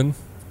bolt in.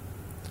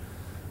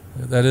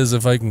 That is,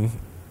 if I can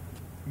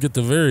get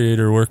the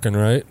variator working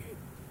right.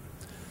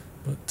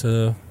 But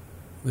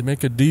they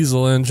make a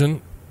diesel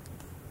engine,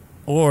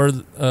 Or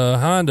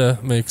Honda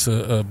makes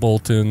a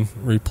bolt-in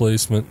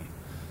replacement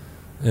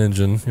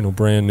engine,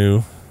 brand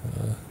new.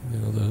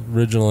 The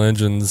original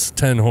engine's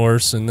 10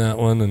 horse in that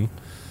one, and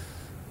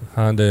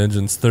Honda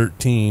engine's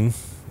 13.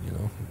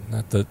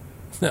 Not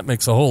that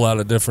makes a whole lot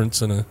of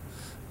difference in a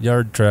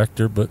yard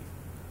tractor, but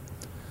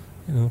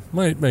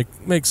might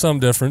make some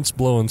difference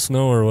blowing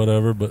snow or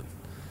whatever. But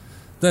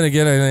then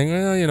again, I think,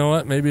 well, you know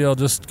what? Maybe I'll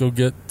just go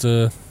get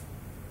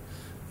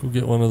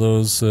one of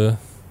those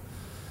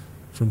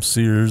from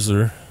Sears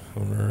or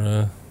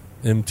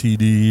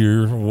MTD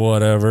or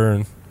whatever,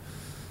 and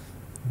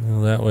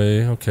that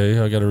way, okay,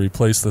 I got to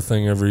replace the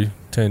thing every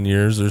 10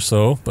 years or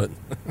so. But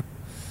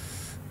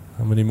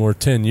how many more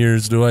 10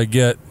 years do I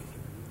get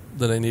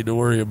that I need to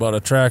worry about a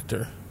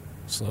tractor?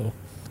 So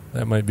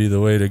that might be the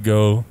way to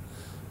go.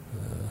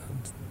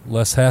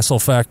 Less hassle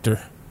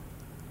factor.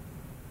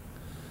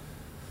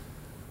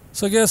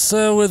 So I guess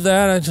with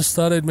that, I just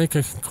thought I'd make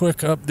a quick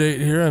update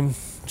here. I'm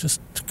just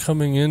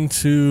coming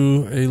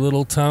into a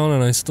little town,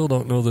 and I still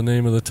don't know the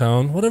name of the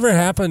town. Whatever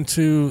happened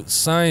to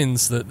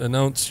signs that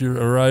announce your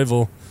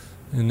arrival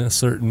in a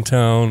certain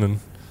town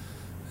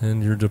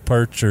and your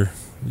departure?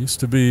 Used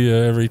to be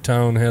every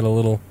town had a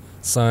little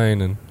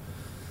sign, and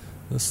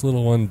this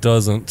little one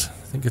doesn't.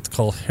 I think it's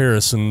called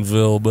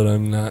Harrisonville, but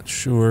I'm not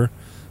sure.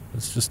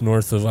 It's just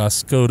north of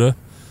Oscoda.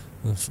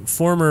 The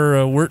former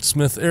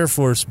Wurtsmith Air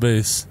Force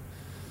Base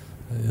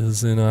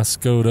is in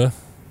Oscoda,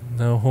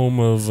 now home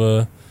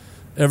of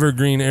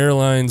Evergreen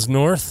Airlines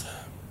North.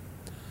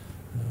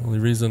 The only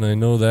reason I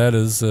know that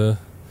is in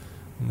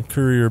the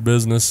courier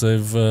business,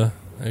 I've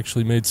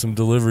actually made some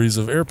deliveries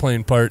of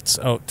airplane parts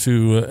out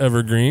to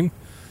Evergreen.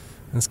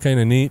 It's kind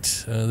of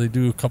neat. They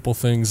do a couple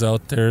things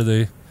out there.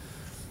 They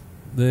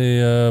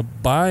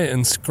buy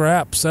and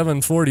scrap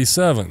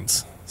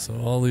 747s. So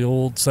all the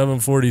old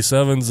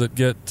 747s that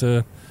get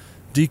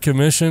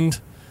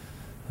decommissioned,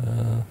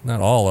 not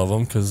all of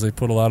them, because they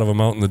put a lot of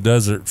them out in the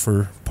desert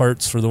for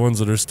parts for the ones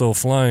that are still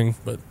flying.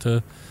 But,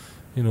 the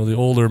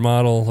older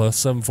model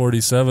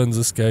 747s,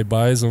 this guy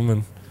buys them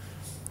and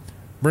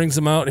brings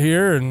them out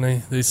here, and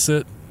they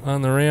sit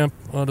on the ramp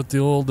out at the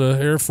old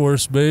Air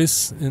Force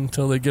Base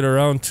until they get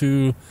around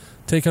to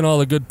taking all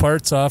the good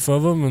parts off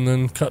of them and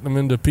then cutting them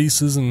into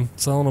pieces and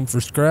selling them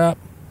for scrap.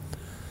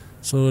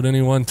 So at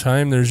any one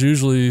time, there's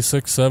usually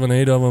 6, 7,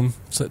 8 of them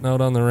sitting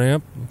out on the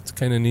ramp. It's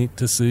kind of neat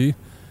to see.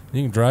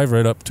 You can drive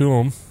right up to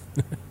them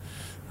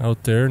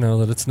out there. Now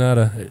that it's not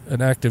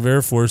an active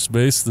Air Force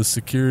base, the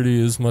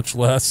security is much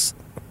less,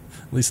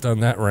 at least on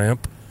that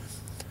ramp.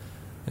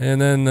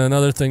 And then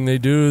another thing they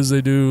do is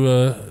they do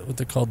what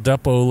they call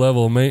depot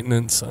level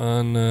maintenance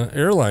on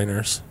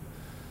airliners.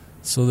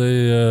 So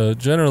they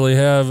generally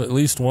have at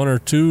least one or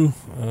two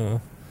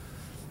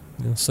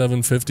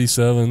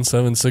 757s,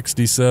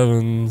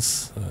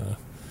 767s,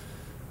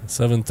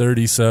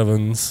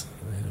 737s.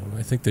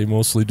 I think they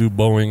mostly do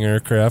Boeing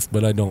aircraft,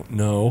 but I don't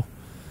know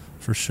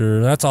for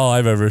sure. That's all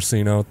I've ever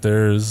seen out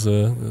there is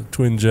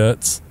twin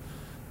jets,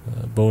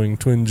 Boeing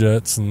twin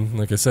jets, and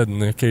like I said,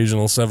 an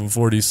occasional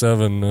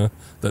 747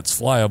 that's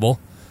flyable,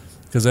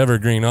 because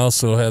Evergreen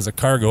also has a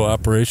cargo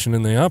operation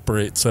and they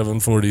operate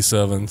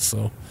 747s.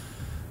 So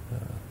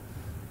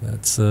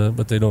that's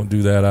but they don't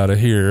do that out of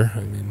here.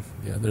 I mean,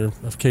 yeah,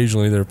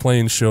 occasionally their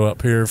planes show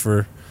up here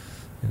for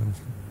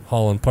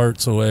hauling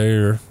parts away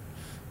or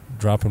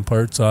dropping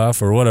parts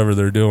off or whatever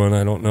they're doing.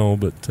 I don't know,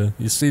 but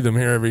you see them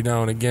here every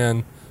now and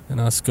again in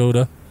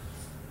Oscoda.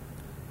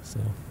 So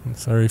I'm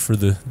sorry for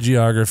the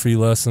geography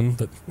lesson,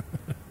 but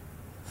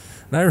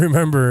and I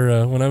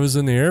remember when I was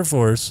in the Air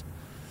Force,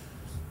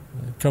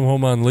 I'd come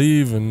home on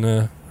leave, and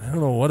I don't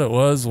know what it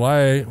was,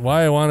 why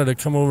I wanted to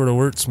come over to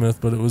Wurtsmith,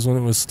 but it was when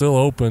it was still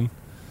open.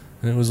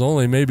 And it was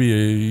only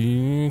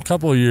maybe a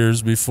couple of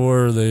years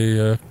before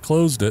they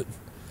closed it.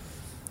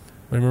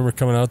 I remember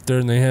coming out there,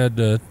 and they had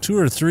 2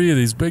 or 3 of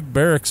these big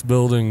barracks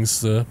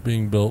buildings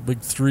being built, big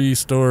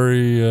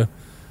 3-story,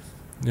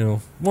 more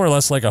or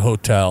less like a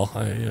hotel.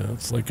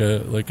 It's like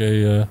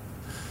a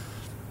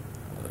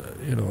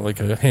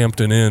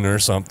Hampton Inn or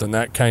something,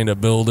 that kind of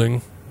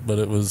building. But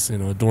it was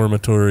a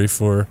dormitory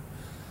for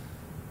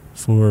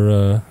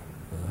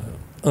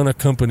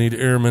unaccompanied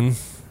airmen.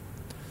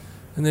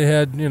 And they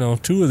had,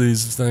 2 of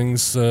these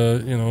things,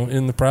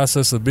 in the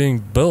process of being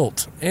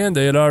built. And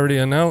they had already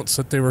announced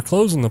that they were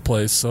closing the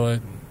place, so I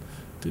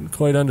didn't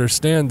quite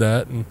understand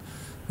that. And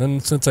then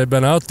since I've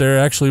been out there,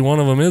 actually one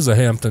of them is a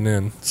Hampton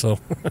Inn. So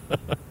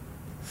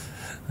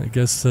I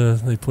guess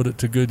they put it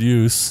to good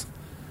use.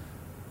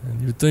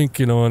 And you'd think,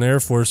 an Air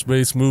Force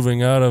base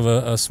moving out of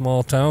a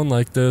small town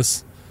like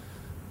this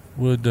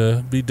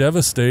would be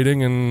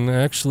devastating, and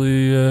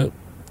actually...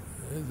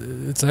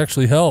 it's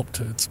actually helped.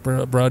 It's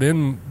brought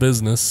in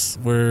business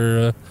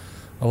where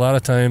a lot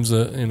of times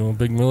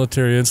big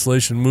military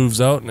installation moves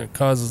out and it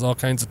causes all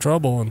kinds of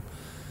trouble, and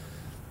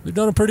they've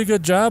done a pretty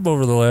good job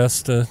over the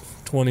last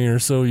 20 or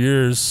so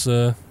years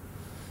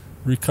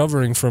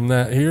recovering from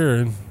that here,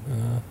 and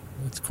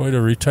it's quite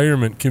a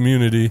retirement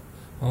community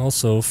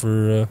also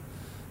for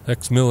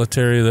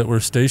ex-military that were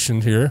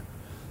stationed here.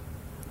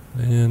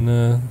 and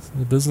the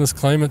business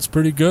climate's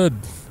pretty good.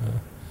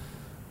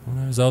 When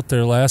I was out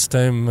there last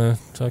time,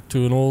 talked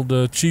to an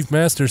old chief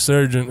master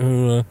sergeant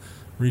who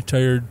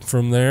retired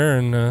from there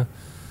and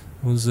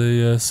was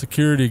a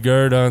security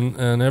guard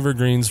on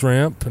Evergreen's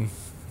ramp, and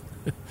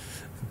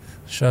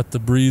shot the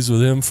breeze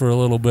with him for a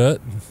little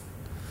bit.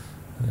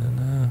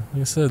 And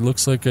like I said,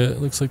 looks like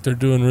they're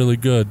doing really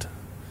good.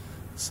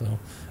 So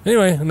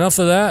anyway, enough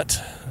of that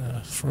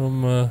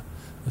from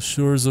the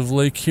shores of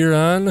Lake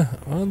Huron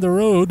on the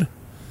road.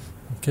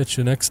 I'll catch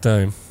you next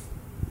time.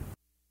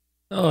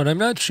 Oh, and I'm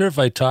not sure if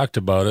I talked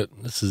about it.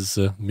 This is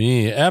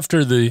me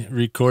after the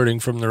recording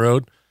from the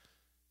road.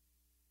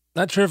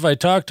 Not sure if I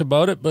talked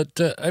about it, but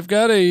I've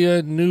got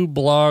a new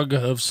blog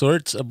of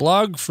sorts, a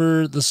blog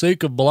for the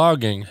sake of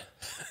blogging.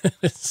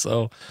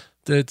 So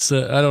it's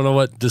I don't know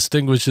what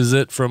distinguishes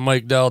it from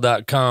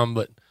MikeDell.com,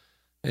 but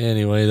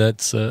anyway,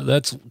 that's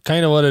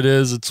kind of what it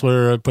is. It's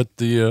where I put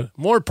the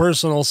more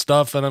personal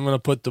stuff, and I'm going to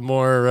put the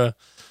more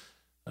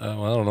I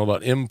don't know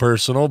about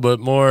impersonal, but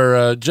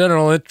more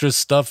general interest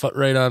stuff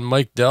right on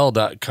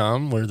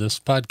MikeDell.com, where this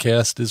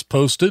podcast is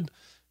posted.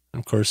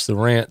 And of course, the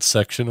rants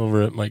section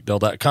over at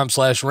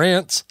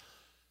MikeDell.com/rants.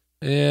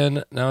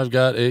 And now I've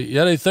got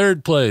yet a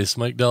third place,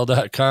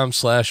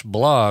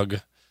 MikeDell.com/blog.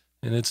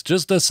 And it's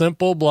just a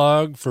simple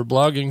blog for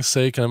blogging's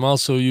sake. I'm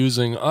also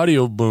using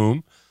Audio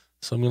Boom,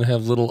 so I'm going to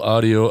have little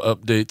audio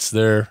updates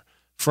there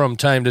from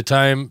time to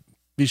time.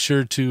 Be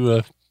sure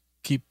to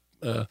keep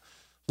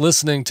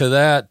listening to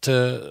that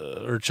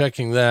or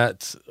checking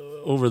that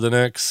over the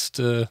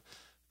next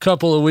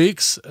couple of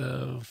weeks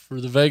for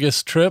the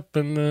Vegas trip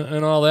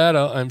and all that.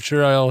 I'm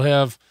sure I'll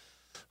have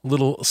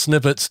little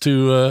snippets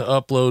to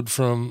upload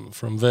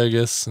from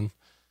Vegas, and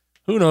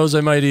who knows,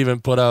 I might even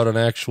put out an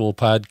actual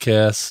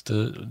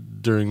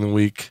podcast during the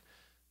week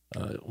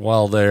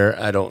while there.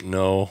 I don't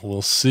know.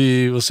 We'll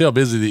see. We'll see how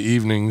busy the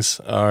evenings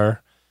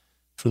are.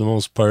 For the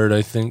most part,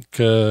 I think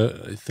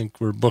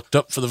we're booked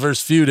up for the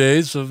first few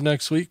days of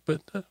next week,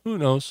 but who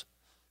knows?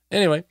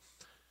 Anyway,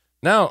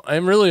 now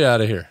I'm really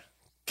out of here.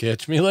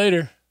 Catch me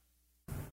later.